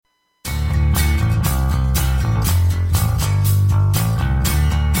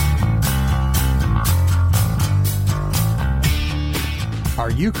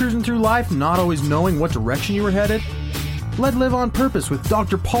you cruising through life not always knowing what direction you were headed? Let Live on Purpose with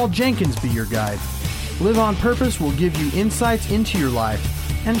Dr. Paul Jenkins be your guide. Live on Purpose will give you insights into your life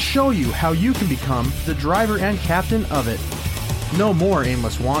and show you how you can become the driver and captain of it. No more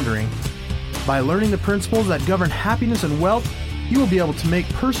aimless wandering. By learning the principles that govern happiness and wealth, you will be able to make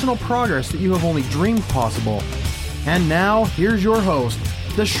personal progress that you have only dreamed possible. And now, here's your host,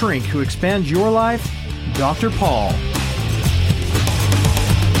 the shrink who expands your life, Dr. Paul.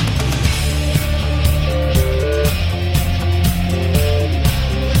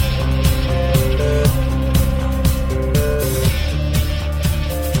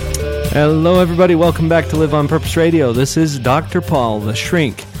 Hello, everybody. Welcome back to Live on Purpose Radio. This is Dr. Paul, the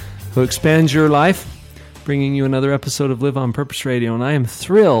shrink who expands your life, bringing you another episode of Live on Purpose Radio. And I am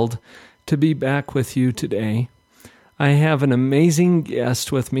thrilled to be back with you today. I have an amazing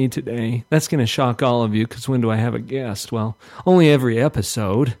guest with me today. That's going to shock all of you, because when do I have a guest? Well, only every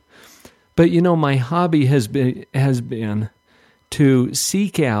episode. But you know, my hobby has been to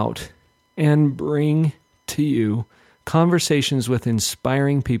seek out and bring to you conversations with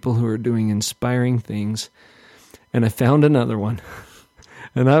inspiring people who are doing inspiring things. And I found another one.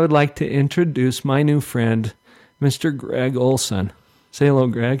 And I would like to introduce my new friend, Mr. Greg Olson. Say hello,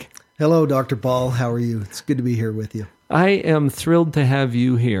 Greg. Hello, Dr. Paul. How are you? It's good to be here with you. I am thrilled to have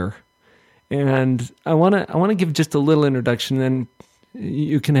you here. And I want to give just a little introduction, then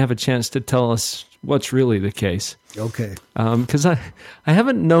you can have a chance to tell us what's really the case. Okay. Because I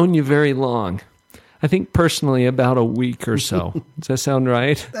haven't known you very long. I think personally about a week or so. Does that sound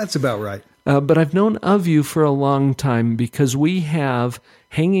right? That's about right. But I've known of you for a long time because we have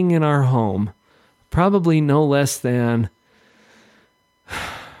hanging in our home probably no less than,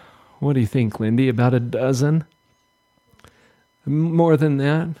 what do you think, Lindy, about a dozen? More than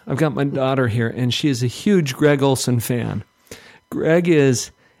that? I've got my daughter here, and she is a huge Greg Olson fan. Greg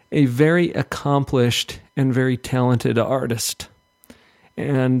is a very accomplished and very talented artist.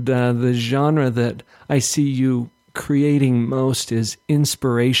 And the genre that I see you creating most is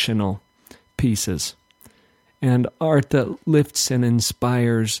inspirational pieces and art that lifts and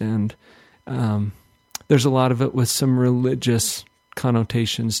inspires. And there's a lot of it with some religious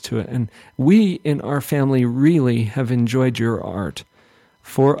connotations to it. And we in our family really have enjoyed your art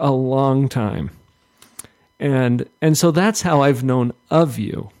for a long time. And so that's how I've known of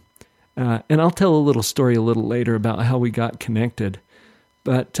you. And I'll tell a little story a little later about how we got connected.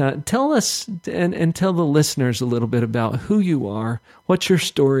 But tell us and tell the listeners a little bit about who you are, what your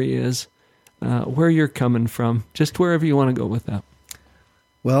story is, where you're coming from, just wherever you want to go with that.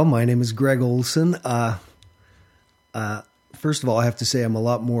 Well, my name is Greg Olson. First of all, I have to say I'm a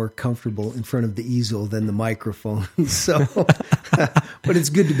lot more comfortable in front of the easel than the microphone. But it's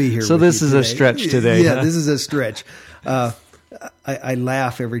good to be here. So this is a stretch today. Yeah, huh? This is a stretch. I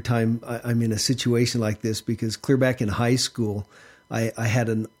laugh every time I'm in a situation like this because clear back in high school, I had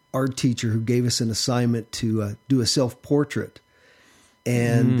an art teacher who gave us an assignment to do a self-portrait.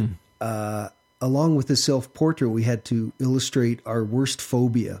 And along with the self-portrait, we had to illustrate our worst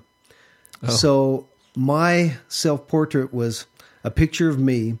phobia. Oh. So my self-portrait was a picture of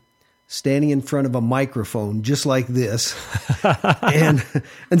me standing in front of a microphone just like this. And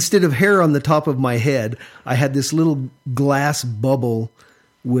instead of hair on the top of my head, I had this little glass bubble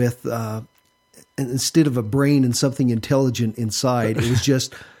with... instead of a brain and something intelligent inside, it was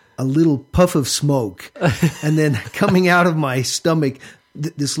just a little puff of smoke. And then coming out of my stomach,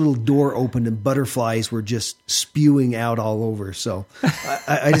 this little door opened and butterflies were just spewing out all over. So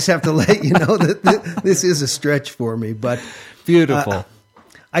I just have to let you know that this is a stretch for me. But beautiful.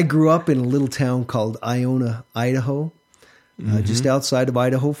 I grew up in a little town called Iona, Idaho, just outside of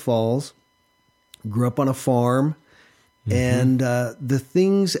Idaho Falls. Grew up on a farm. And the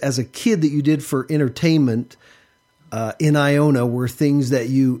things as a kid that you did for entertainment in Iona were things that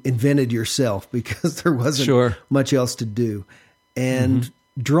you invented yourself because there wasn't much else to do. And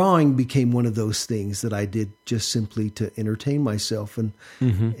drawing became one of those things that I did just simply to entertain myself. And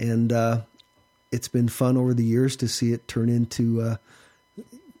it's been fun over the years to see it turn into,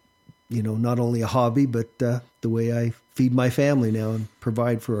 not only a hobby, but the way I feed my family now and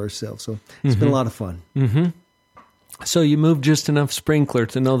provide for ourselves. So it's been a lot of fun. Mm-hmm. So you moved just enough sprinkler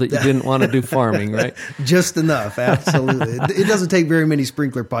to know that you didn't want to do farming, right? Just enough, absolutely. It doesn't take very many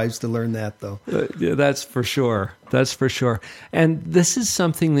sprinkler pipes to learn that, though. Yeah, that's for sure. That's for sure. And this is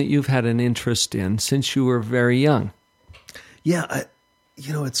something that you've had an interest in since you were very young. Yeah,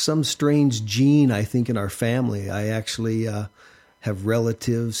 it's some strange gene, I think, in our family. I actually have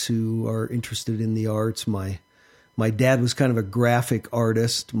relatives who are interested in the arts. My dad was kind of a graphic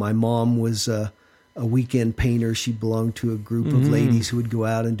artist. My mom was a weekend painter. She belonged to a group of ladies who would go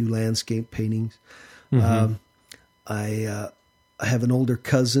out and do landscape paintings. I have an older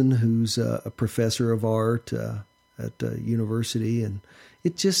cousin who's a professor of art at university, and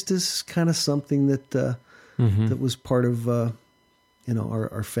it just is kind of something that that was part of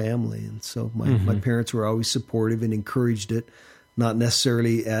our family. And so my parents were always supportive and encouraged it. Not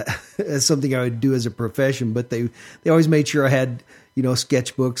necessarily as something I would do as a profession, but they always made sure I had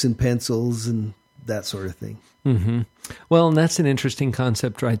sketchbooks and pencils and that sort of thing. Well, and that's an interesting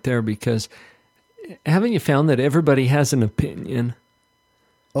concept right there, because haven't you found that everybody has an opinion?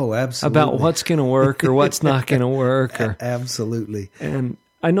 Oh, absolutely. About what's going to work or what's not going to work. Absolutely. And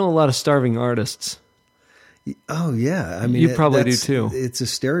I know a lot of starving artists. Oh, yeah. I mean, you probably do too. It's a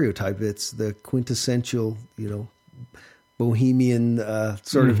stereotype. It's the quintessential, bohemian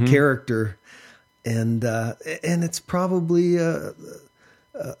sort of character. And it's probably a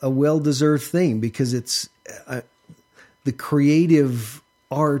well-deserved thing, because it's the creative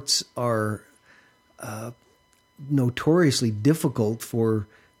arts are notoriously difficult for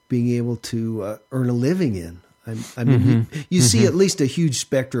being able to earn a living in. I mean, you see at least a huge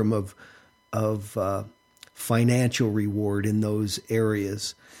spectrum of financial reward in those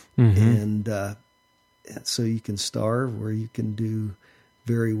areas, and so you can starve, or you can do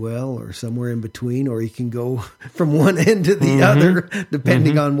very well, or somewhere in between, or you can go from one end to the other,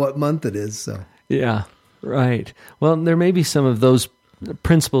 depending on what month it is. So yeah, right. Well, there may be some of those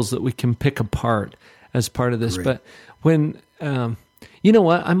principles that we can pick apart as part of this, Great. but when you know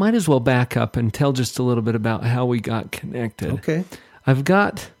what, I might as well back up and tell just a little bit about how we got connected. Okay, I've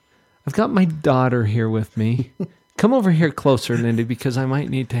got my daughter here with me. Come over here closer, Lindy, because I might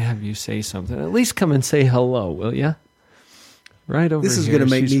need to have you say something. At least come and say hello, will you? Right over here. This is going to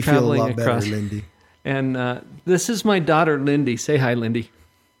make She's me feel a traveling lot better, across. Lindy. And this is my daughter, Lindy. Say hi, Lindy.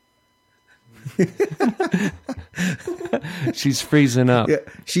 She's freezing up. Yeah,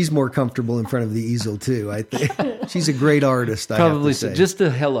 she's more comfortable in front of the easel too, I think. She's a great artist, Probably I have to so. say. Just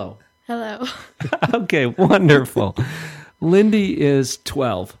a hello. Hello. Okay, wonderful. Lindy is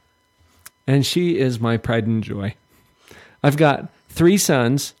 12, and she is my pride and joy. I've got 3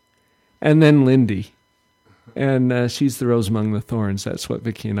 sons, and then Lindy. And she's the rose among the thorns. That's what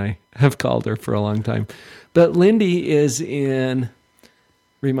Vicki and I have called her for a long time. But Lindy is in,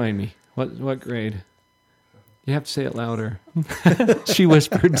 remind me, what grade? You have to say it louder. She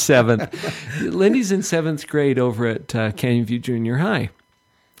whispered 7th. Lindy's in 7th grade over at Canyon View Junior High.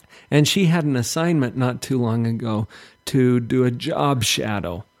 And she had an assignment not too long ago to do a job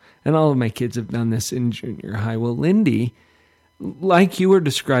shadow. And all of my kids have done this in junior high. Well, Lindy, like you were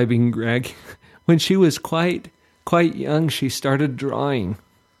describing, Greg, when she was quite young, she started drawing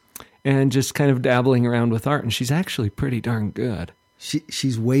and just kind of dabbling around with art. And she's actually pretty darn good.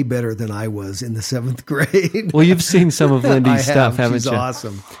 She's way better than I was in the 7th grade. Well, you've seen some of Lindy's stuff, haven't She's you?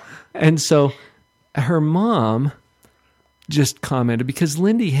 awesome. And so her mom just commented, because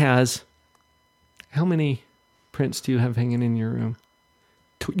Lindy has, how many prints do you have hanging in your room?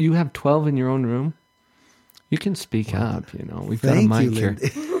 You have 12 in your own room? You can speak up, We've got a mic here.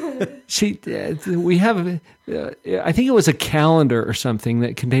 We have, I think it was a calendar or something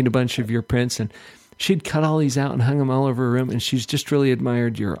that contained a bunch of your prints, and she'd cut all these out and hung them all over her room, and she's just really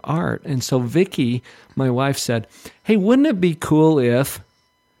admired your art. And so Vicki, my wife, said, hey, wouldn't it be cool if,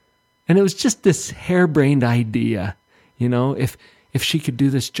 and it was just this harebrained idea, if she could do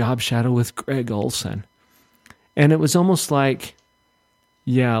this job shadow with Greg Olson. And it was almost like,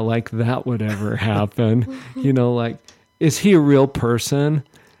 yeah, like that would ever happen, like, is he a real person?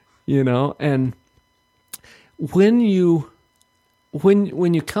 And when you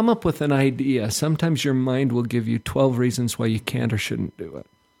come up with an idea, sometimes your mind will give you 12 reasons why you can't or shouldn't do it.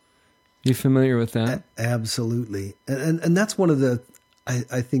 You familiar with that? Absolutely. And that's one of the,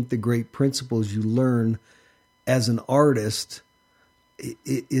 I think, the great principles you learn as an artist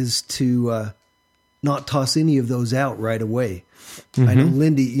is to not toss any of those out right away. Mm-hmm. I know,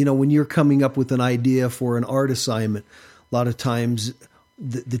 Lindy, when you're coming up with an idea for an art assignment, a lot of times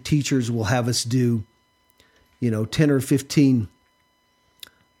the teachers will have us do, 10 or 15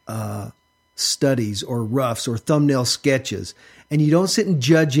 studies or roughs or thumbnail sketches. And you don't sit and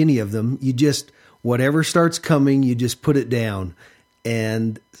judge any of them. You just, whatever starts coming, you just put it down.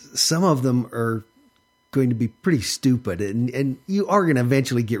 And some of them are going to be pretty stupid, and you are going to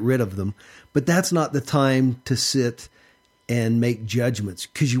eventually get rid of them. But that's not the time to sit and make judgments,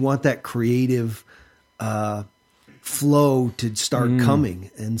 because you want that creative flow to start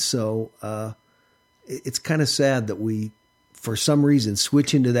coming. And so it's kind of sad that we, for some reason,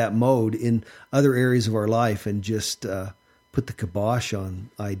 switch into that mode in other areas of our life and just put the kibosh on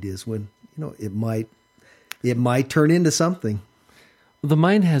ideas when it might turn into something. The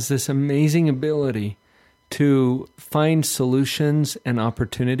mind has this amazing ability to find solutions and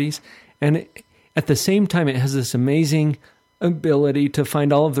opportunities. And at the same time, it has this amazing ability to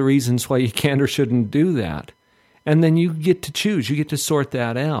find all of the reasons why you can't or shouldn't do that. And then you get to choose. You get to sort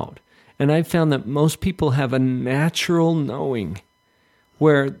that out. And I've found that most people have a natural knowing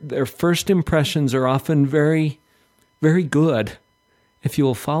where their first impressions are often very, very good if you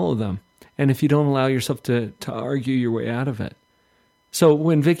will follow them and if you don't allow yourself to argue your way out of it. So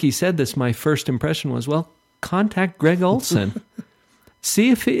when Vicki said this, my first impression was, well, contact Greg Olson.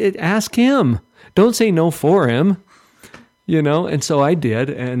 Ask him. Don't say no for him. And so I did.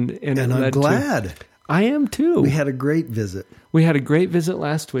 And I'm glad. I am too. We had a great visit. We had a great visit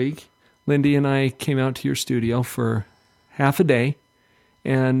last week. Lindy and I came out to your studio for half a day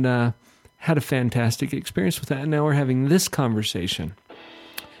and had a fantastic experience with that. And now we're having this conversation.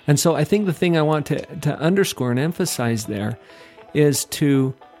 And so I think the thing I want to underscore and emphasize there is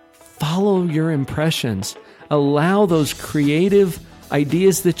to follow your impressions. Allow those creative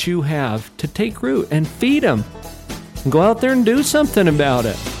ideas that you have to take root and feed them. And go out there and do something about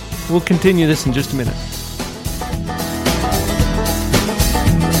it. We'll continue this in just a minute.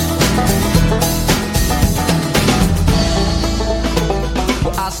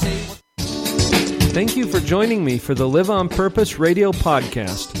 Thank you for joining me for the Live on Purpose radio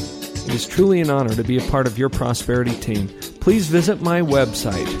podcast. It is truly an honor to be a part of your prosperity team. Please visit my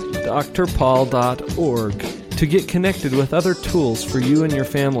website, drpaul.org, to get connected with other tools for you and your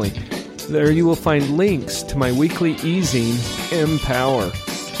family. There you will find links to my weekly e-zine, Empower,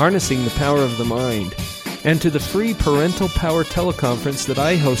 Harnessing the Power of the Mind, and to the free Parental Power teleconference that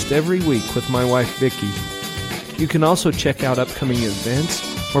I host every week with my wife, Vicki. You can also check out upcoming events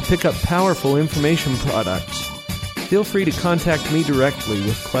or pick up powerful information products. Feel free to contact me directly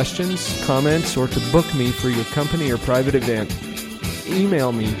with questions, comments, or to book me for your company or private event.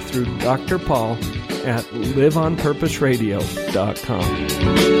 Email me through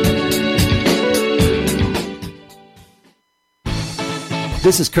drpaul@liveonpurposeradio.com.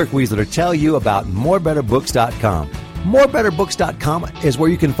 This is Kirk Weisler to tell you about morebetterbooks.com. Morebetterbooks.com is where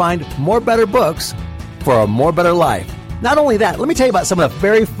you can find more better books for a more better life. Not only that, let me tell you about some of the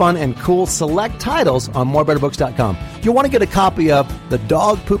very fun and cool select titles on morebetterbooks.com. You'll want to get a copy of The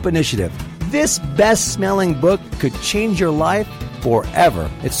Dog Poop Initiative. This best-smelling book could change your life forever.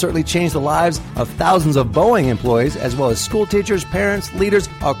 It certainly changed the lives of thousands of Boeing employees, as well as school teachers, parents, leaders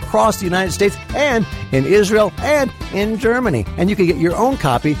across the United States and in Israel and in Germany. And you can get your own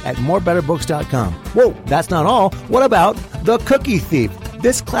copy at morebetterbooks.com. Whoa, that's not all. What about The Cookie Thief?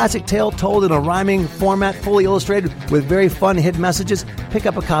 This classic tale told in a rhyming format, fully illustrated with very fun hidden messages. Pick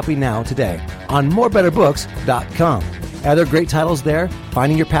up a copy now today on morebetterbooks.com. Are there great titles there?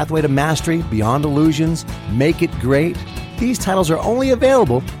 Finding Your Pathway to Mastery, Beyond Illusions, Make It Great. These titles are only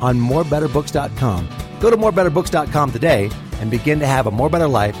available on morebetterbooks.com. Go to morebetterbooks.com today and begin to have a more better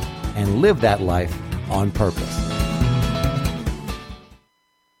life and live that life on purpose.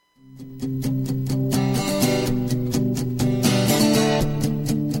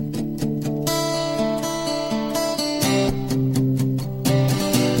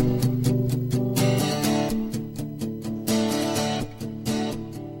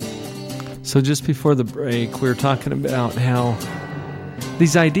 So just before the break, we were talking about how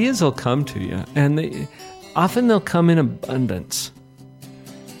these ideas will come to you, and they'll come in abundance.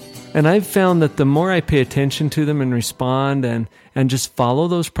 And I've found that the more I pay attention to them and respond and just follow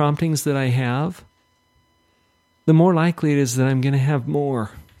those promptings that I have, the more likely it is that I'm going to have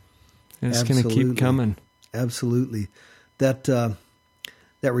more. And it's going to keep coming. Absolutely. That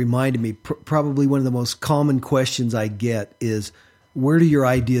reminded me, probably one of the most common questions I get is, where do your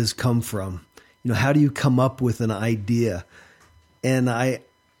ideas come from? How do you come up with an idea? And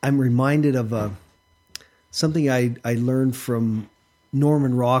I'm reminded of something I learned from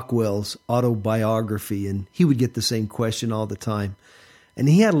Norman Rockwell's autobiography, and he would get the same question all the time. And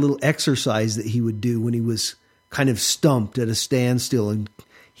he had a little exercise that he would do when he was kind of stumped at a standstill, and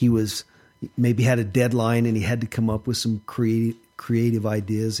he was maybe had a deadline and he had to come up with some creative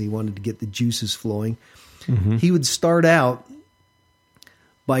ideas. He wanted to get the juices flowing. Mm-hmm. He would start out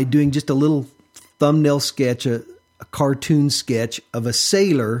by doing just a little thumbnail sketch, a cartoon sketch of a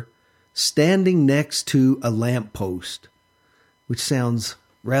sailor standing next to a lamppost, which sounds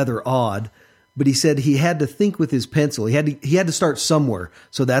rather odd, but he said he had to think with his pencil. He had to start somewhere.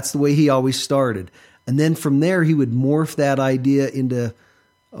 So that's the way he always started. And then from there, he would morph that idea into,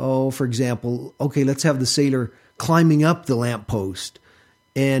 for example, okay, let's have the sailor climbing up the lamppost.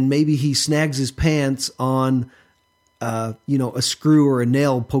 And maybe he snags his pants on a screw or a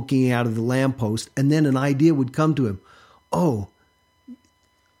nail poking out of the lamppost, and then an idea would come to him. Oh,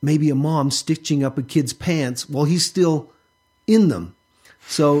 maybe a mom stitching up a kid's pants while he's still in them.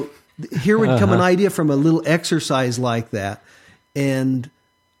 So here would come an idea from a little exercise like that. And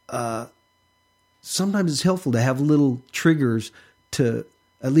sometimes it's helpful to have little triggers to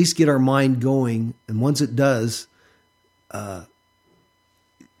at least get our mind going. And once it does,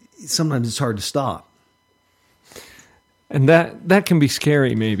 sometimes it's hard to stop. And that can be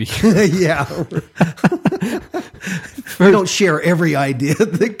scary, maybe. Yeah. We don't share every idea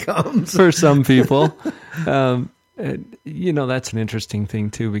that comes. For some people. That's an interesting thing,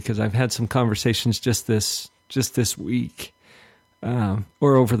 too, because I've had some conversations just this week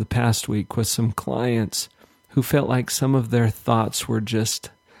or over the past week with some clients who felt like some of their thoughts were just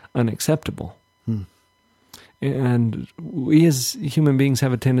unacceptable. And we as human beings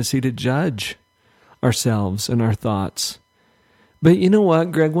have a tendency to judge ourselves and our thoughts. But you know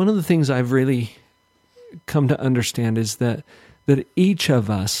what, Greg? One of the things I've really come to understand is that each of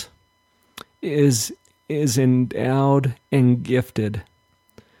us is endowed and gifted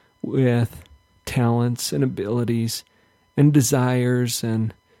with talents and abilities and desires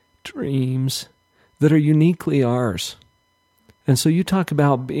and dreams that are uniquely ours. And so you talk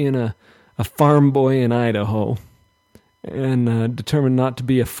about being a farm boy in Idaho and determined not to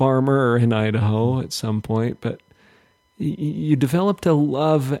be a farmer in Idaho at some point, but you developed a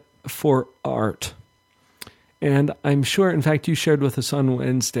love for art. And I'm sure, in fact, you shared with us on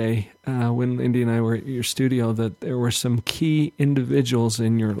Wednesday when Lindy and I were at your studio that there were some key individuals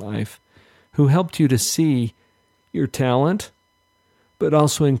in your life who helped you to see your talent, but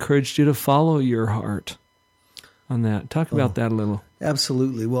also encouraged you to follow your heart on that. Talk about that a little.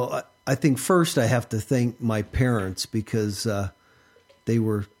 Absolutely. Well, I think first I have to thank my parents because they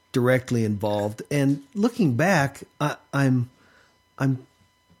were directly involved. And looking back, I'm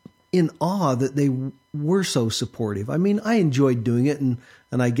in awe that they were so supportive. I mean, I enjoyed doing it, and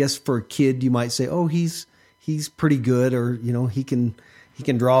I guess for a kid, you might say, "Oh, he's pretty good," or he can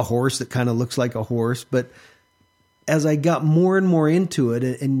draw a horse that kind of looks like a horse. But as I got more and more into it,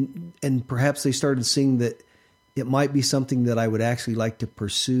 and perhaps they started seeing that it might be something that I would actually like to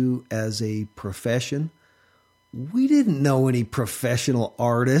pursue as a profession. We didn't know any professional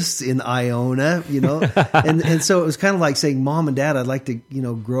artists in Iona, and so it was kind of like saying, Mom and Dad, I'd like to,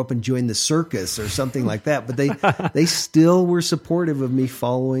 grow up and join the circus or something like that. But they still were supportive of me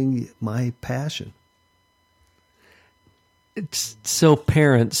following my passion. So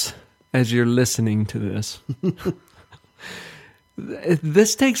parents, as you're listening to this,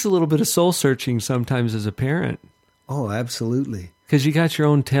 this takes a little bit of soul searching sometimes as a parent. Oh, absolutely. Because you got your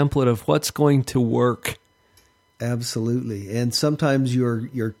own template of what's going to work. Absolutely. And sometimes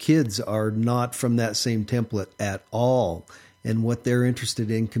your kids are not from that same template at all. And what they're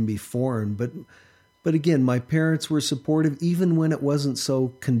interested in can be foreign. But again, my parents were supportive even when it wasn't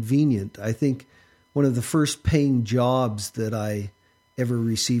so convenient. I think one of the first paying jobs that I ever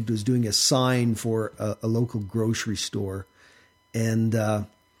received was doing a sign for a local grocery store. And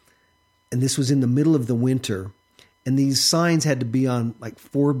this was in the middle of the winter. And these signs had to be on like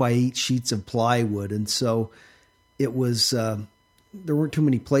 4x8 sheets of plywood. And so it was, there weren't too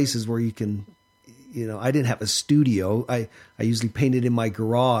many places where you can, I didn't have a studio. I usually painted in my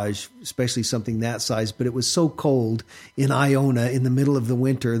garage, especially something that size. But it was so cold in Iona in the middle of the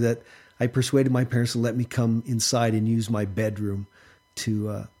winter that I persuaded my parents to let me come inside and use my bedroom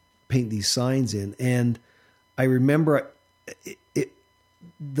to paint these signs in. And I remember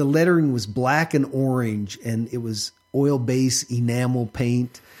the lettering was black and orange, and it was oil-based enamel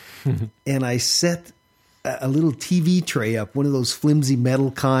paint. And I set a little TV tray up, one of those flimsy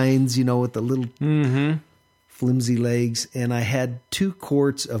metal kinds, with the little flimsy legs. And I had 2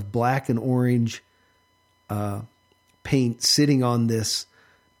 quarts of black and orange paint sitting on this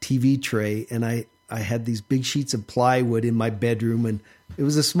TV tray. And I had these big sheets of plywood in my bedroom, and it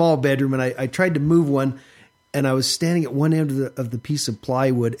was a small bedroom. And I tried to move one, and I was standing at one end of the piece of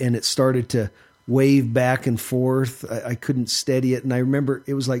plywood, and it started to wave back and forth. I couldn't steady it. And I remember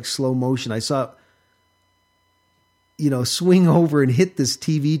it was like slow motion. I saw it, swing over and hit this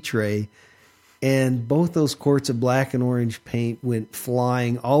TV tray. And both those quarts of black and orange paint went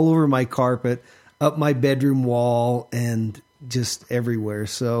flying all over my carpet, up my bedroom wall, and just everywhere.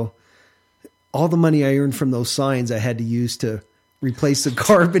 So all the money I earned from those signs I had to use to replace the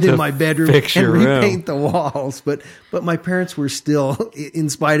carpet in my bedroom and repaint the walls. But my parents were still, in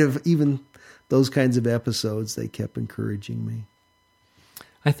spite of even those kinds of episodes, they kept encouraging me.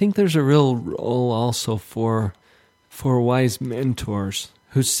 I think there's a real role also for wise mentors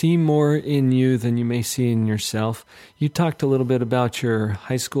who see more in you than you may see in yourself. You talked a little bit about your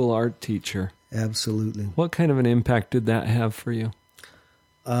high school art teacher. Absolutely. What kind of an impact did that have for you?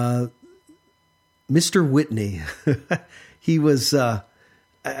 Mr. Whitney, he was, I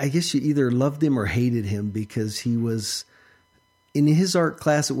guess you either loved him or hated him, because he was, in his art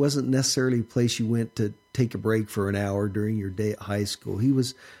class, it wasn't necessarily a place you went to take a break for an hour during your day at high school. He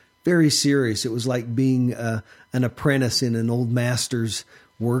was very serious. It was like being an apprentice in an old master's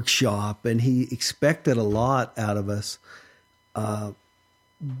workshop, and he expected a lot out of us.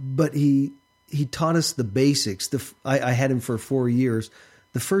 But he taught us the basics. I had him for 4 years.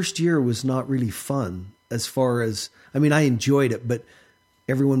 The first year was not really fun as far as, I mean, I enjoyed it, but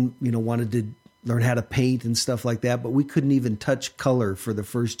everyone, wanted to learn how to paint and stuff like that, but we couldn't even touch color for the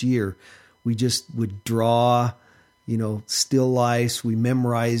first year. We just would draw, still lifes. We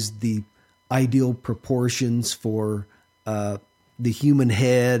memorized the ideal proportions for the human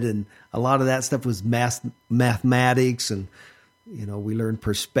head, and a lot of that stuff was mathematics, and we learned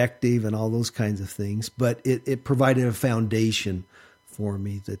perspective and all those kinds of things. But it provided a foundation for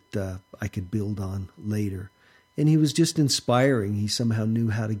me that I could build on later. And he was just inspiring. He somehow knew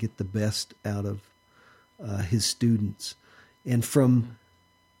how to get the best out of his students. And from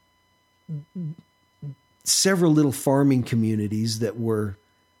several little farming communities that were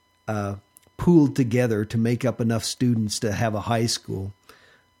pooled together to make up enough students to have a high school,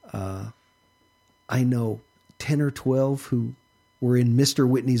 I know 10 or 12 who were in Mr.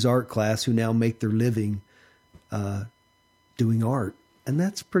 Whitney's art class who now make their living doing art. And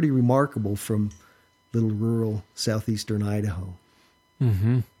that's pretty remarkable from little rural southeastern Idaho.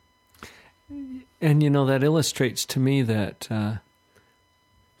 Mm-hmm. And that illustrates to me that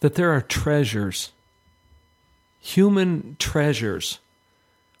there are treasures, human treasures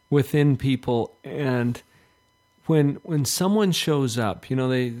within people. And when someone shows up,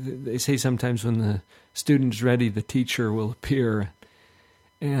 they say sometimes when the student's ready, the teacher will appear.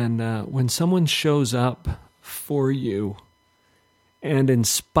 And when someone shows up for you and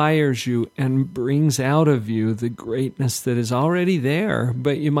inspires you and brings out of you the greatness that is already there,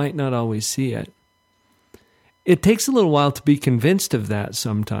 but you might not always see it. It takes a little while to be convinced of that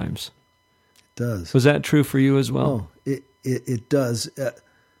sometimes. It does. Was that true for you as well? Oh, it does,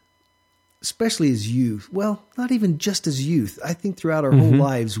 especially as youth. Well, not even just as youth. I think throughout our whole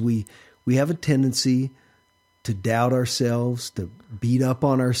lives, we have a tendency to doubt ourselves, to beat up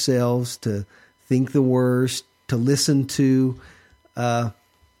on ourselves, to think the worst, to listen to the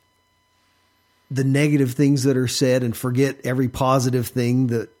negative things that are said and forget every positive thing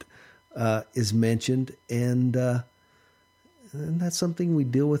that is mentioned. And that's something we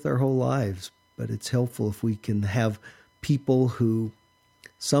deal with our whole lives. But it's helpful if we can have people who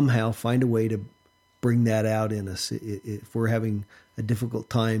somehow find a way to bring that out in us. If we're having a difficult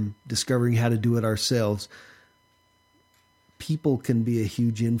time discovering how to do it ourselves, people can be a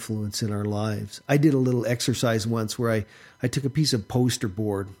huge influence in our lives. I did a little exercise once where I took a piece of poster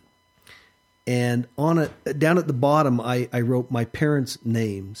board, and on it, down at the bottom, I wrote my parents'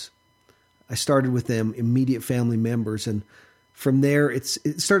 names. I started with them, immediate family members, and from there, it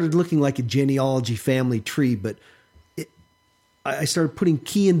started looking like a genealogy family tree, but I started putting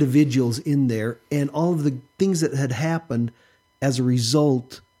key individuals in there and all of the things that had happened as a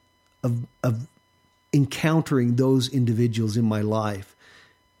result of encountering those individuals in my life.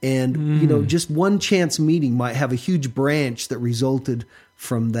 And, just one chance meeting might have a huge branch that resulted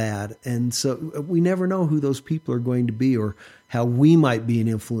from that. And so we never know who those people are going to be or how we might be an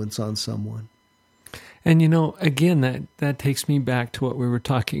influence on someone. And, again, that takes me back to what we were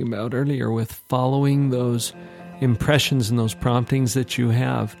talking about earlier with following those impressions and those promptings that you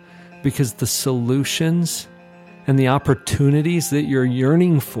have, because the solutions and the opportunities that you're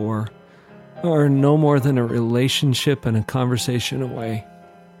yearning for are no more than a relationship and a conversation away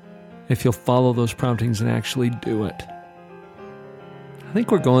if you'll follow those promptings and actually do it. I think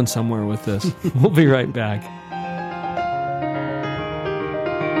we're going somewhere with this. We'll be right back.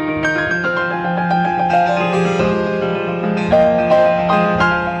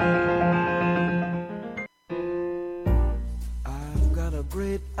 I've got a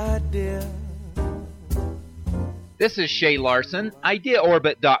great idea. This is Shay Larson,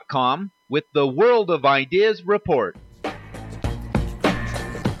 IdeaOrbit.com, with the World of Ideas Report.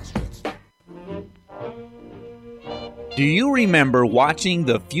 Do you remember watching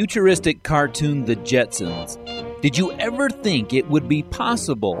the futuristic cartoon The Jetsons? Did you ever think it would be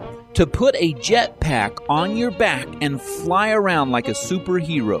possible to put a jetpack on your back and fly around like a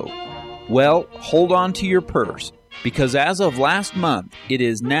superhero? Well, hold on to your purse, because as of last month, it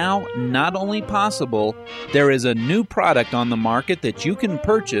is now not only possible, there is a new product on the market that you can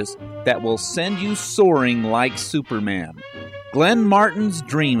purchase that will send you soaring like Superman. Glenn Martin's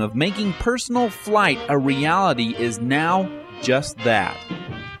dream of making personal flight a reality is now just that.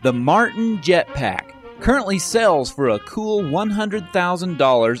 The Martin Jetpack currently sells for a cool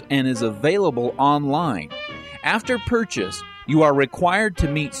 $100,000 and is available online. After purchase, you are required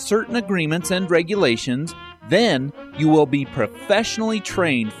to meet certain agreements and regulations. Then you will be professionally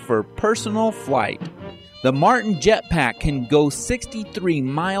trained for personal flight. The Martin Jetpack can go 63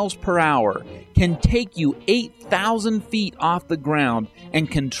 miles per hour, can take you 8,000 feet off the ground, and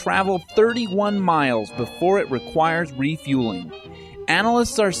can travel 31 miles before it requires refueling.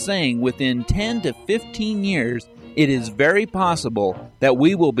 Analysts are saying within 10 to 15 years, it is very possible that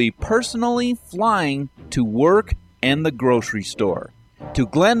we will be personally flying to work and the grocery store. To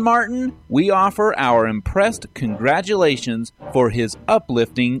Glenn Martin, we offer our impressed congratulations for his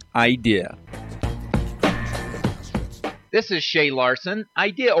uplifting idea. This is Shay Larson,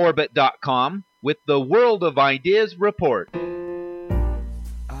 IdeaOrbit.com, with the World of Ideas Report.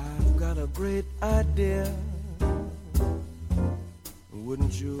 I've got a great idea.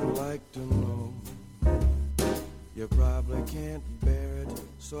 Wouldn't you like to know? You probably can't bear it,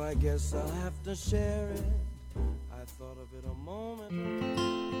 so I guess I'll have to share it. I thought of it a moment.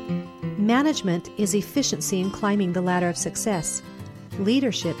 Management is efficiency in climbing the ladder of success.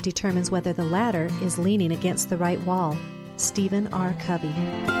 Leadership determines whether the ladder is leaning against the right wall. Stephen R. Covey.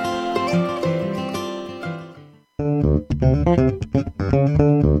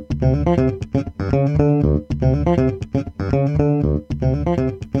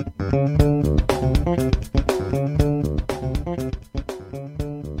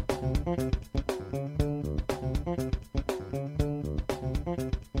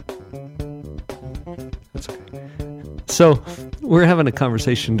 So we're having a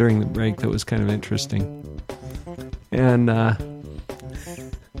conversation during the break that was kind of interesting. And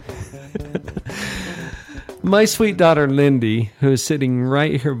my sweet daughter, Lindy, who is sitting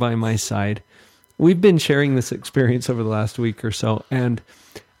right here by my side, we've been sharing this experience over the last week or so, and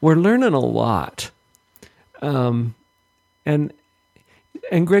we're learning a lot. And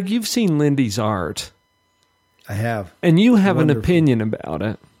Greg, you've seen Lindy's art. I have. And you have Wonderful. an opinion about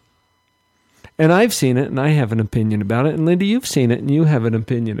it. And I've seen it, and I have an opinion about it. And Lindy, you've seen it, and you have an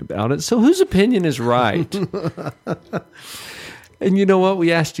opinion about it. So whose opinion is right? And you know what?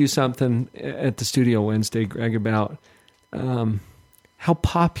 We asked you something at the studio Wednesday, Greg, about how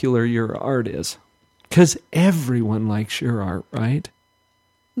popular your art is. Because everyone likes your art, right?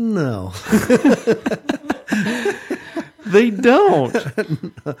 No. They don't.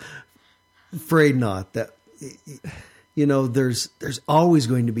 Afraid not. That, you know, there's always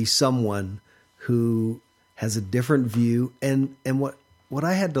going to be someone who has a different view, and what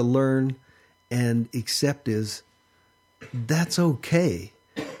I had to learn and accept is that's okay.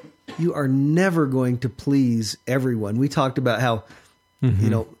 You are never going to please everyone. We talked about how,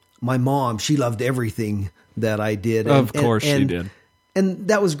 you know, my mom, she loved everything that I did. Of course she did. And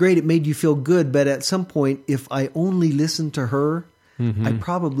that was great. It made you feel good. But at some point, if I only listened to her, I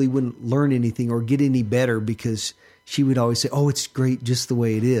probably wouldn't learn anything or get any better, because she would always say, oh, it's great just the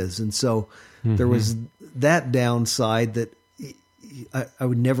way it is. And so there was that downside that I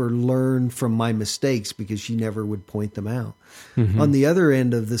would never learn from my mistakes because she never would point them out. On the other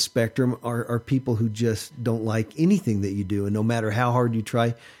end of the spectrum are people who just don't like anything that you do. And no matter how hard you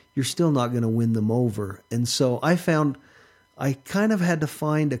try, you're still not going to win them over. And so I found I kind of had to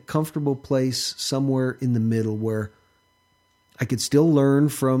find a comfortable place somewhere in the middle where I could still learn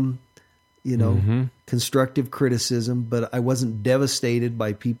from, you know, constructive criticism, but I wasn't devastated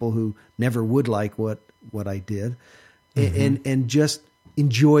by people who never would like what I did, and just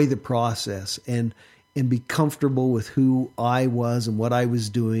enjoy the process and be comfortable with who I was and what I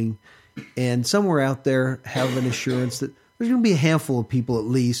was doing. And somewhere out there have an assurance that there's going to be a handful of people at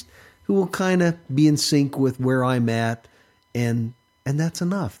least who will kind of be in sync with where I'm at. And that's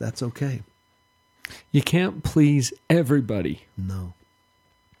enough. That's okay. You can't please everybody. No.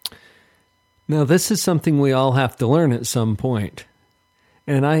 Now, this is something we all have to learn at some point.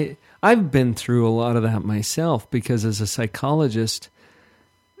 And I've been through a lot of that myself, because as a psychologist,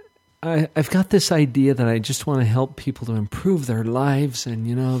 I've got this idea that I just want to help people to improve their lives, and,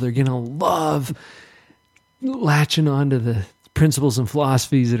 you know, they're going to love latching on to the principles and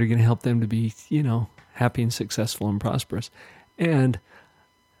philosophies that are going to help them to be, you know, happy and successful and prosperous. And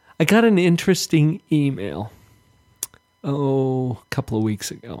I got an interesting email a couple of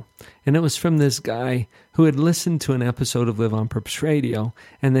weeks ago. And it was from this guy who had listened to an episode of Live on Purpose Radio,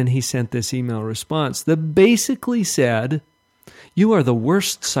 and then he sent this email response that basically said, "You are the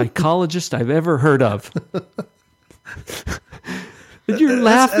worst psychologist I've ever heard of." You're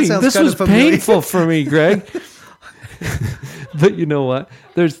laughing. This was painful for me, Greg. But you know what?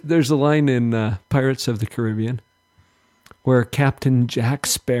 There's a line in Pirates of the Caribbean where Captain Jack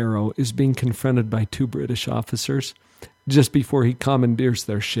Sparrow is being confronted by two British officers just before he commandeers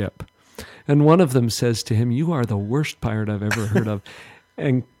their ship. And one of them says to him, "You are the worst pirate I've ever heard of."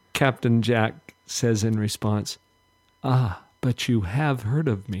 And Captain Jack says in response, "Ah, but you have heard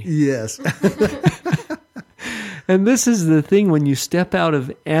of me." Yes. And this is the thing, when you step out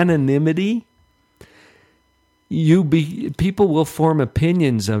of anonymity, people will form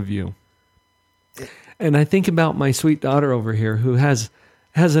opinions of you. And I think about my sweet daughter over here who has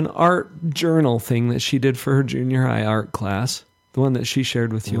an art journal thing that she did for her junior high art class, the one that she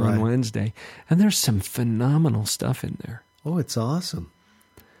shared with you on Wednesday. And there's some phenomenal stuff in there. Oh, it's awesome.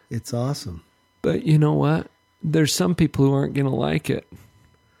 It's awesome. But you know what? There's some people who aren't going to like it.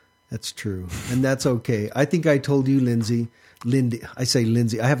 That's true. And that's okay. I think I told you, Lindsay. I say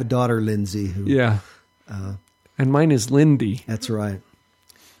Lindsay. I have a daughter, Lindsay. Who, yeah. And mine is Lindy. That's right.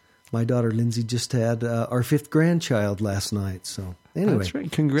 My daughter, Lindsay, just had our 5th grandchild last night. So anyway. That's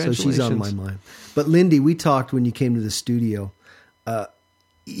right. Congratulations. So she's on my mind. But Lindy, we talked when you came to the studio.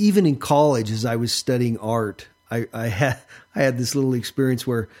 Even in college, as I was studying art, I had this little experience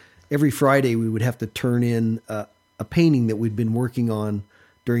where every Friday we would have to turn in a painting that we'd been working on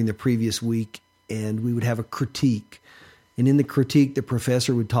during the previous week, and we would have a critique. And in the critique, the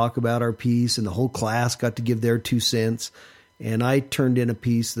professor would talk about our piece, and the whole class got to give their 2 cents. And I turned in a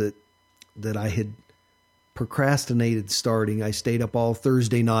piece that I had procrastinated starting. I stayed up all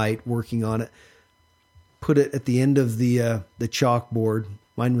Thursday night working on it, put it at the end of the chalkboard.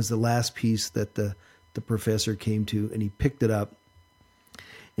 Mine was the last piece that the professor came to, and he picked it up,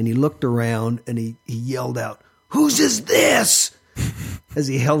 and he looked around, and he yelled out, "Whose is this?" as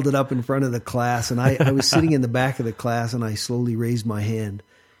he held it up in front of the class. And I was sitting in the back of the class, and I slowly raised my hand,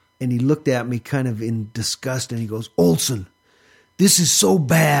 and he looked at me kind of in disgust, and he goes, "Olson, this is so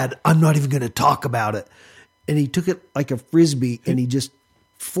bad, I'm not even going to talk about it." And he took it like a Frisbee, and he just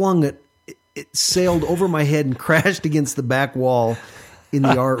flung it. It sailed over my head and crashed against the back wall in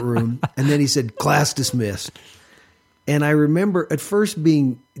the art room. And then he said, "Class dismissed." And I remember at first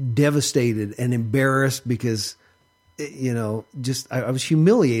being devastated and embarrassed because, you know, I was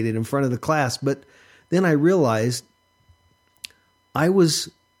humiliated in front of the class. But then I realized I was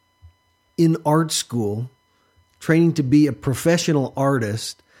in art school training to be a professional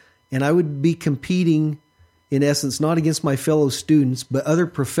artist, and I would be competing, in essence, not against my fellow students, but other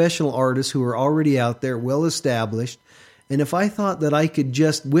professional artists who are already out there, well established. And if I thought that I could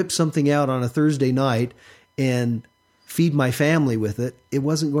just whip something out on a Thursday night and feed my family with it, it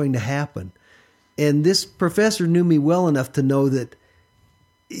wasn't going to happen. And this professor knew me well enough to know that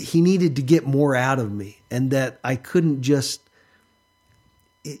he needed to get more out of me, and that I couldn't just,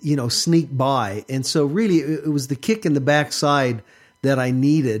 you know, sneak by. And so really it was the kick in the backside that I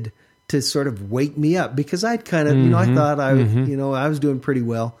needed to sort of wake me up, because I'd kind of, you know, I thought I was doing pretty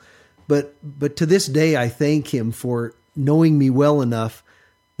well, but to this day, I thank him for knowing me well enough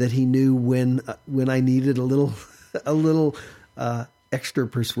that he knew when I needed a little extra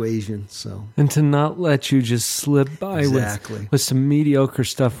persuasion. So, and to not let you just slip by with some mediocre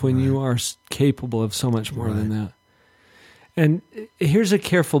stuff when you are capable of so much more than that. And here's a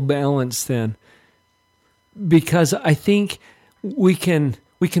careful balance then, because I think we can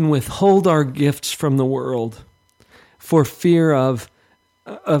withhold our gifts from the world for fear of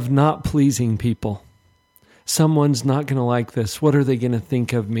not pleasing people. Someone's not going to like this. What are they going to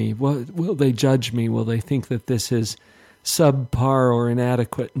think of me? Will they judge me? Will they think that this is subpar or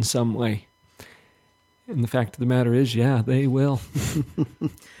inadequate in some way? And the fact of the matter is, yeah, they will.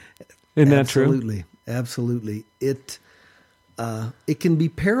 Isn't that true? Absolutely. Absolutely. It can be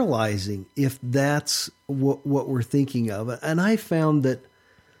paralyzing if that's what we're thinking of. And I found that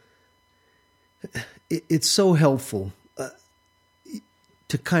it's so helpful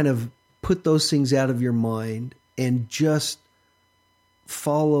to kind of put those things out of your mind and just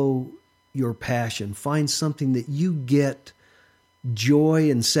follow your passion. Find something that you get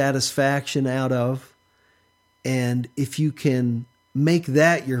joy and satisfaction out of. And if you can make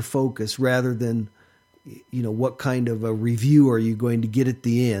that your focus rather than, you know, what kind of a review are you going to get at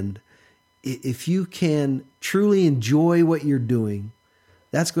the end? If you can truly enjoy what you're doing,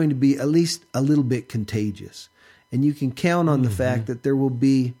 that's going to be at least a little bit contagious. And you can count on the fact that there will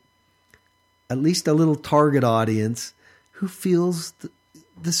be at least a little target audience who feels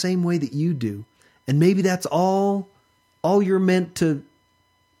the same way that you do. And maybe that's all you're meant to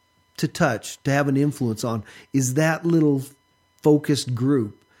touch, to have an influence on, is that little focused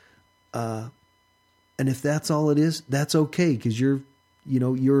group. And if that's all it is, that's okay, because you're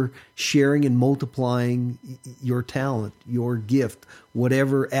sharing and multiplying your talent, your gift,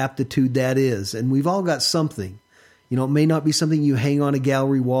 whatever aptitude that is. And we've all got something. It may not be something you hang on a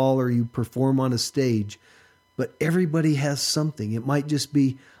gallery wall or you perform on a stage, but everybody has something. It might just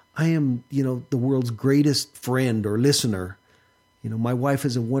be, I am, the world's greatest friend or listener. My wife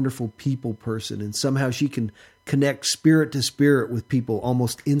is a wonderful people person, and somehow she can connect spirit to spirit with people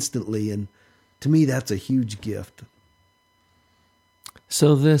almost instantly. And to me, that's a huge gift.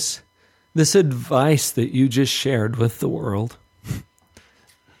 So this advice that you just shared with the world,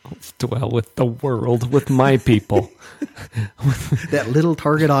 with my people. That little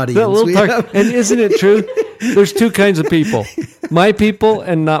target audience. And isn't it true? There's two kinds of people. My people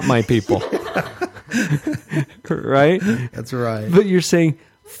and not my people. Right? That's right. But you're saying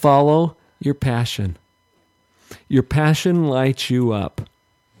follow your passion. Your passion lights you up.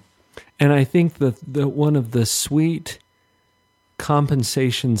 And I think that one of the sweet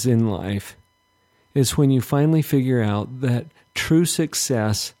compensations in life is when you finally figure out that true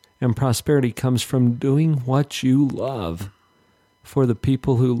success and prosperity comes from doing what you love for the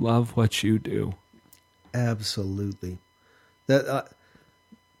people who love what you do. Absolutely. That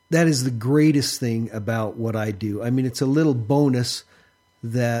is the greatest thing about what I do. I mean, it's a little bonus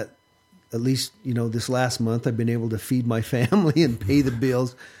that at least, this last month I've been able to feed my family and pay the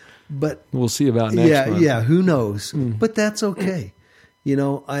bills. But we'll see about next month. Yeah, who knows? But that's okay.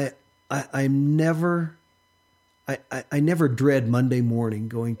 I never dread Monday morning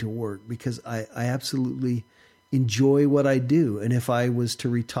going to work, because I absolutely enjoy what I do. And if I was to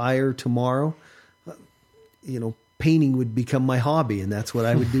retire tomorrow, painting would become my hobby, and that's what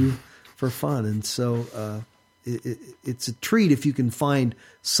I would do for fun. And so it's a treat if you can find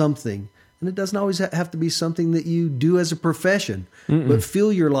something. And it doesn't always have to be something that you do as a profession, but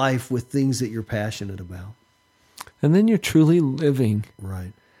fill your life with things that you're passionate about. And then you're truly living.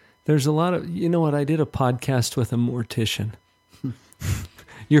 Right. There's a lot of, I did a podcast with a mortician.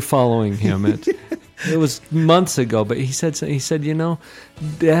 You're following him. It was months ago, but he said,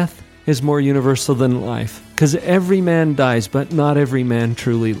 death is more universal than life, because every man dies, but not every man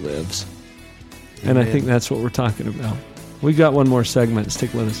truly lives. Amen. And I think that's what we're talking about. We got one more segment.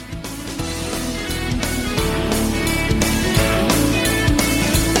 Stick with us.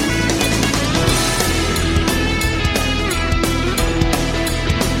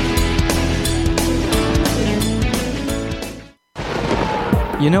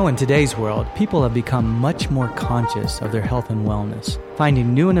 In today's world, people have become much more conscious of their health and wellness.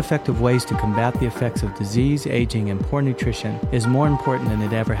 Finding new and effective ways to combat the effects of disease, aging, and poor nutrition is more important than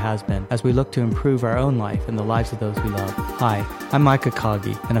it ever has been as we look to improve our own life and the lives of those we love. Hi, I'm Micah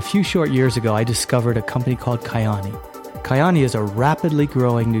Kagi, and a few short years ago I discovered a company called Kyani. Kyani is a rapidly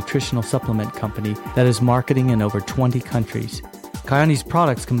growing nutritional supplement company that is marketing in over 20 countries. Kyani's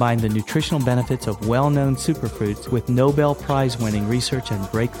products combine the nutritional benefits of well-known superfruits with Nobel Prize-winning research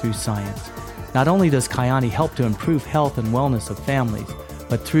and breakthrough science. Not only does Kyani help to improve health and wellness of families,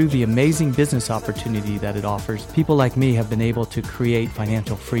 but through the amazing business opportunity that it offers, people like me have been able to create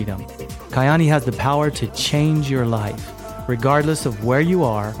financial freedom. Kyani has the power to change your life, regardless of where you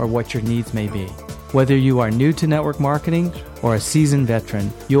are or what your needs may be. Whether you are new to network marketing or a seasoned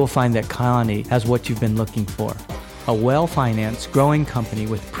veteran, you will find that Kyani has what you've been looking for. A well-financed, growing company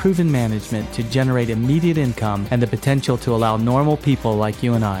with proven management to generate immediate income and the potential to allow normal people like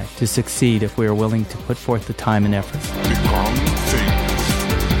you and I to succeed if we are willing to put forth the time and effort.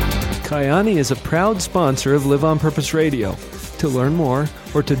 Kyani is a proud sponsor of Live on Purpose Radio. To learn more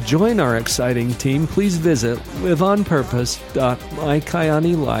or to join our exciting team, please visit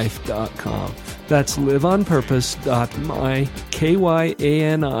liveonpurpose.mykyaniLife.com. That's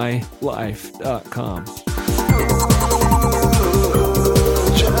liveonpurpose.mykyaniLife.com.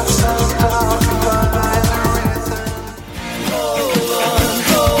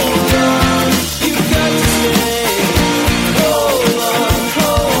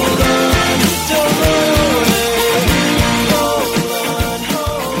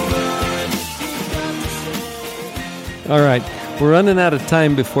 All right, we're running out of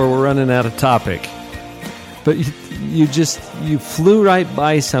time before we're running out of topic. But you flew right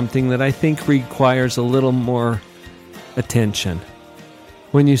by something that I think requires a little more attention.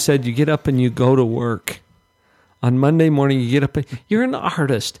 When you said you get up and you go to work. On Monday morning, you get up and you're an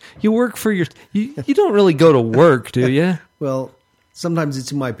artist. You work for you don't really go to work, do you? Well, Sometimes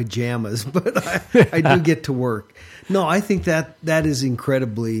it's in my pajamas, but I do get to work. No, I think that is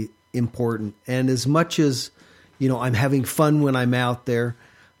incredibly important. And as much as, I'm having fun when I'm out there,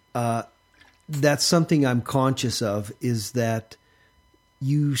 that's something I'm conscious of, is that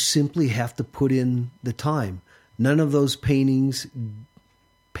you simply have to put in the time. None of those paintings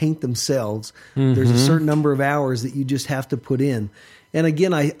paint themselves. Mm-hmm. There's a certain number of hours that you just have to put in. And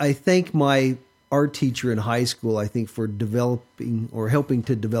again, I thank my art teacher in high school, I think, for developing or helping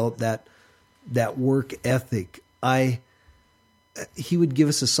to develop that work ethic. He would give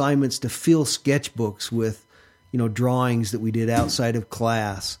us assignments to fill sketchbooks with, drawings that we did outside of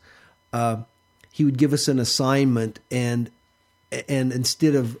class. He would give us an assignment, and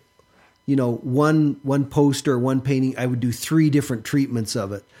instead of, one poster, one painting, I would do 3 different treatments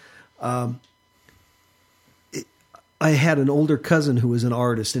of it. I had an older cousin who was an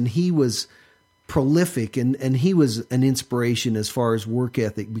artist, and he was prolific, and he was an inspiration as far as work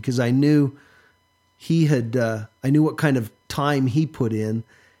ethic, because I knew I knew what kind of time he put in,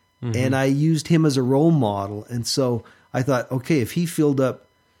 and I used him as a role model. And so I thought, okay, if he filled up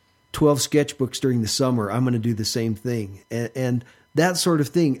 12 sketchbooks during the summer, I'm going to do the same thing, and that sort of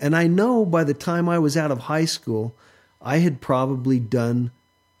thing. And I know by the time I was out of high school, I had probably done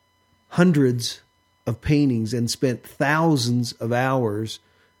hundreds of paintings and spent thousands of hours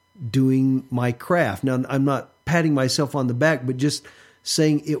doing my craft. Now, I'm not patting myself on the back, but just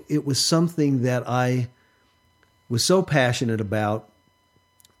saying it was something that I was so passionate about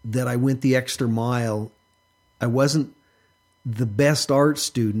that I went the extra mile. I wasn't the best art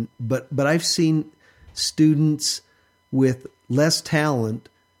student, but I've seen students with less talent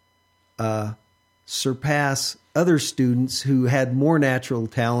surpass other students who had more natural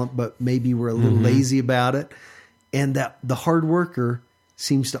talent, but maybe were a little lazy about it. And that the hard worker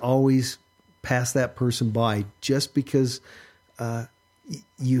seems to always pass that person by, just because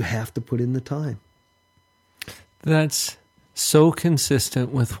you have to put in the time. That's so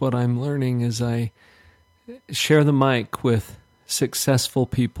consistent with what I'm learning as I share the mic with successful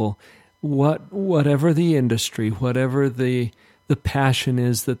people. Whatever the industry, whatever the passion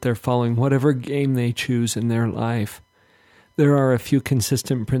is that they're following, whatever game they choose in their life, there are a few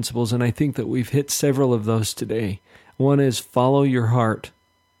consistent principles, and I think that we've hit several of those today. One is follow your heart,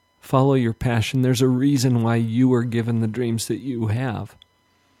 follow your passion. There's a reason why you were given the dreams that you have.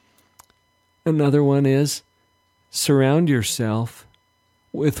 Another one is surround yourself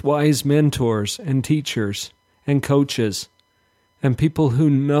with wise mentors and teachers and coaches and people who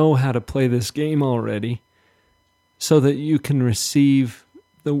know how to play this game already, so that you can receive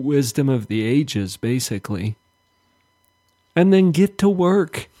the wisdom of the ages, basically. And then get to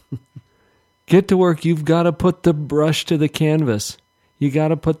work. Get to work. You've got to put the brush to the canvas. You got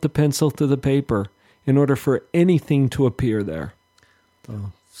to put the pencil to the paper in order for anything to appear there.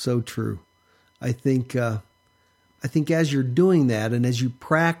 Oh, so true. I think as you're doing that, and as you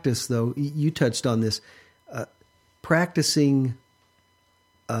practice, though, you touched on this, practicing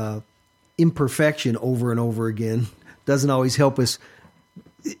imperfection over and over again doesn't always help us,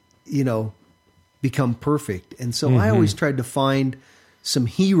 become perfect. And so I always tried to find some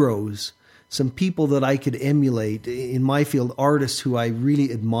heroes, some people that I could emulate in my field, artists who I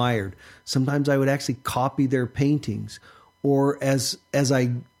really admired. Sometimes I would actually copy their paintings, or as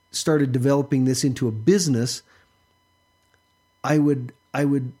I started developing this into a business, I would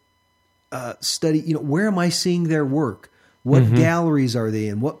study, where am I seeing their work? What galleries are they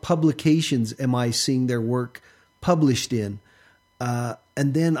in? What publications am I seeing their work published in?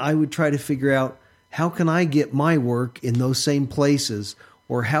 And then I would try to figure out, how can I get my work in those same places?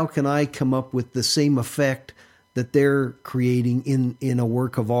 Or how can I come up with the same effect that they're creating in a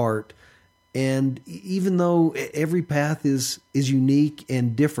work of art? And even though every path is unique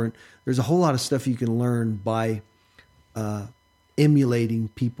and different, there's a whole lot of stuff you can learn by emulating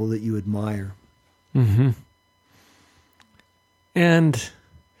people that you admire. Mm-hmm. And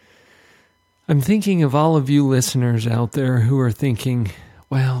I'm thinking of all of you listeners out there who are thinking,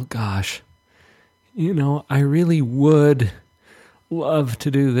 well, gosh, I really would love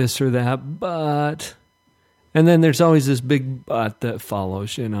to do this or that, but... And then there's always this big but that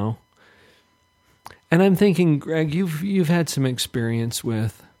follows, And I'm thinking, Greg, you've had some experience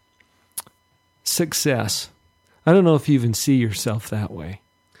with success. I don't know if you even see yourself that way.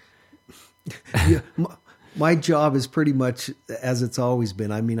 Yeah, my job is pretty much as it's always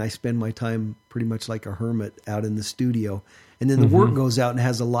been. I mean, I spend my time pretty much like a hermit out in the studio. And then the work goes out and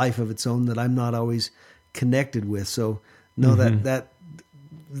has a life of its own that I'm not always connected with. So, no,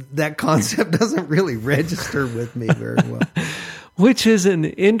 that concept doesn't really register with me very well. Which is an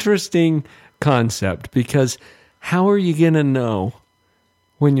interesting concept, because how are you going to know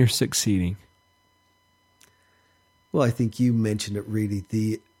when you're succeeding? Well, I think you mentioned it, really.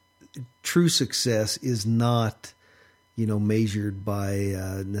 The true success is not, measured by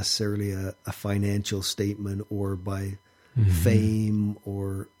necessarily a financial statement or by fame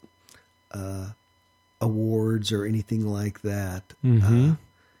or awards or anything like that.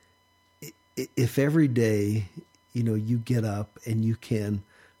 If every day, you get up and you can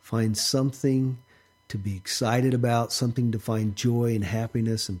find something to be excited about, something to find joy and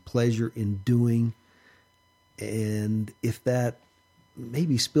happiness and pleasure in doing, and if that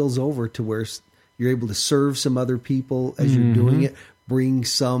maybe spills over to where you're able to serve some other people as you're doing it, bring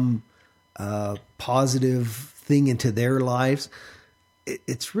some positive thing into their lives,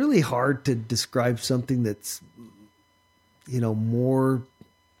 it's really hard to describe something that's, more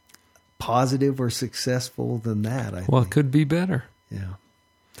positive or successful than that. I think. It could be better. Yeah.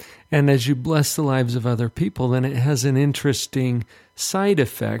 And as you bless the lives of other people, then it has an interesting side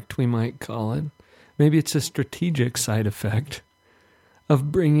effect, we might call it. Maybe it's a strategic side effect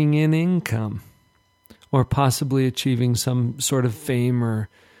of bringing in income or possibly achieving some sort of fame or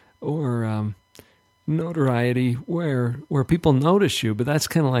notoriety where people notice you. But that's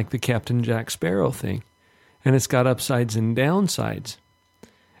kind of like the Captain Jack Sparrow thing. And it's got upsides and downsides.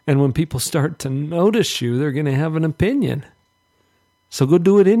 And when people start to notice you, they're going to have an opinion. So go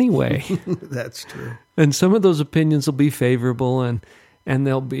do it anyway. That's true. And some of those opinions will be favorable and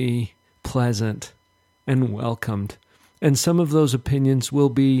they'll be pleasant and welcomed. And some of those opinions will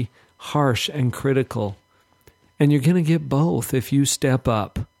be harsh and critical. And you're going to get both if you step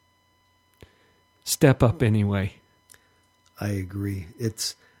up. Step up anyway. I agree.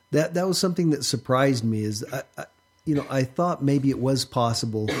 It's that was something that surprised me is I thought maybe it was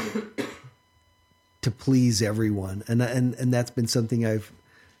possible to please everyone, and that's been something I've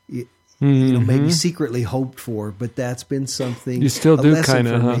maybe secretly hoped for, but that's been something you still do kind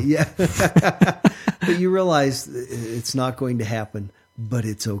of, huh? Yeah. But you realize it's not going to happen, but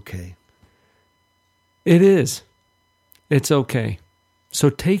it's okay. It is. It's okay. So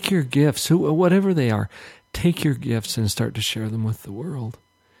take your gifts, whatever they are, take your gifts and start to share them with the world.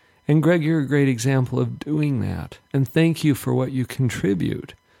 And Greg, you're a great example of doing that. And thank you for what you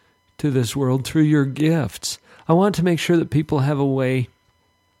contribute to this world through your gifts. I want to make sure that people have a way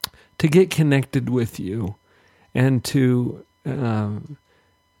to get connected with you and to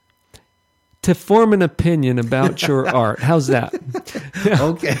form an opinion about your art. How's that?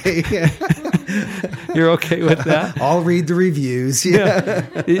 Okay. You're okay with that? I'll read the reviews. Yeah.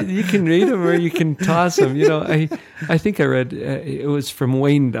 You can read them or you can toss them. I think I read, it was from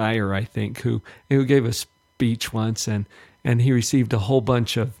Wayne Dyer, I think, who gave a speech once and he received a whole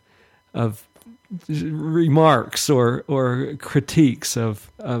bunch of remarks or critiques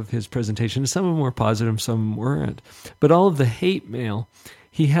of his presentation. Some of them were positive, some weren't. But all of the hate mail,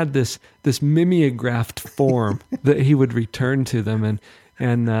 he had this mimeographed form that he would return to them,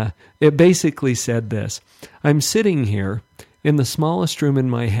 and it basically said this: I'm sitting here in the smallest room in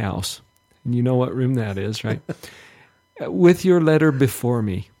my house, and you know what room that is, right? With your letter before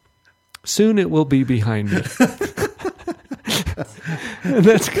me. Soon it will be behind me. And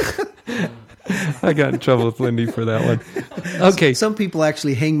that's. I got in trouble with Lindy for that one. Okay. Some people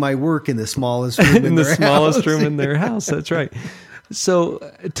actually hang my work in the smallest room in the their smallest house. room in their house. That's right. So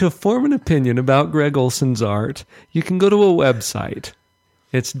to form an opinion about Greg Olson's art, you can go to a website.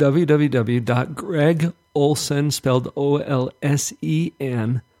 It's www.gregolsen, spelled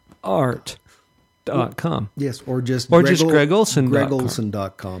OLSEN, art.com. Yes, or just GregOlsen.com.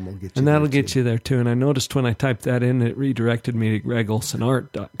 GregOlsen.com will get you and that'll there get too. you there too. And I noticed when I typed that in, it redirected me to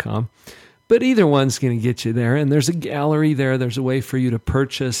GregOlsenArt.com. But either one's going to get you there. And there's a gallery there. There's a way for you to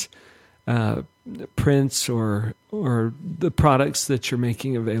purchase prints or the products that you're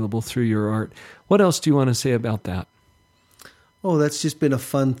making available through your art. What else do you want to say about that? Oh, that's just been a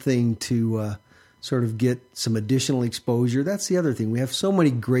fun thing to sort of get some additional exposure. That's the other thing. We have so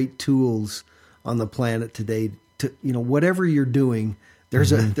many great tools on the planet today. To whatever you're doing,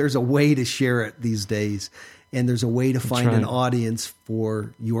 there's a way to share it these days, and there's a way to find an audience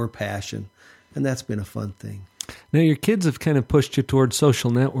for your passion, and that's been a fun thing. Now, your kids have kind of pushed you towards social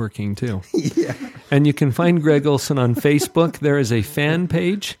networking, too. Yeah. And you can find Greg Olsen on Facebook. There is a fan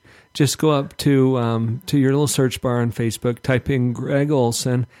page. Just go up to your little search bar on Facebook, type in Greg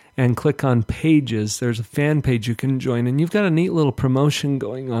Olsen, and click on Pages. There's a fan page you can join. And you've got a neat little promotion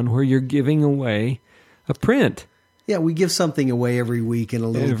going on where you're giving away a print. Yeah, we give something away every week in a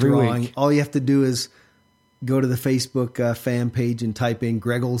little drawing. Week. All you have to do is go to the Facebook fan page and type in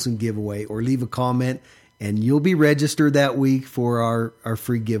Greg Olsen giveaway or leave a comment, and you'll be registered that week for our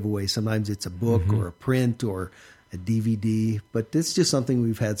free giveaway. Sometimes it's a book or a print or a DVD, but it's just something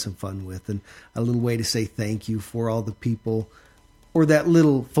we've had some fun with, and a little way to say thank you for all the people, or that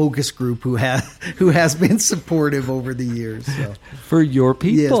little focus group who has been supportive over the years. So. For your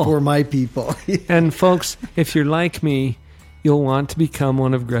people. Yes, for my people. And folks, if you're like me, you'll want to become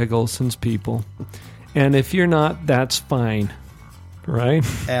one of Greg Olson's people. And if you're not, that's fine. Right?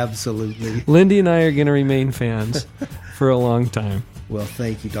 Absolutely. Lindy and I are going to remain fans for a long time. Well,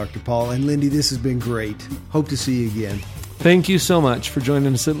 thank you, Dr. Paul. And Lindy, this has been great. Hope to see you again. Thank you so much for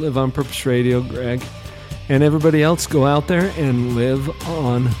joining us at Live on Purpose Radio, Greg. And everybody else, go out there and live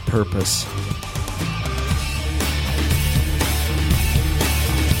on purpose.